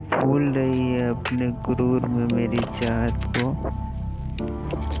भूल रही है अपने गुरूर में मेरी चाहत को,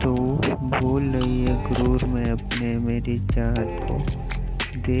 तो भूल रही है गुरूर में अपने मेरी चाहत को।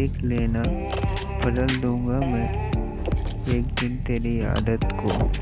 देख लेना बदल दूंगा मैं एक दिन तेरी आदत को।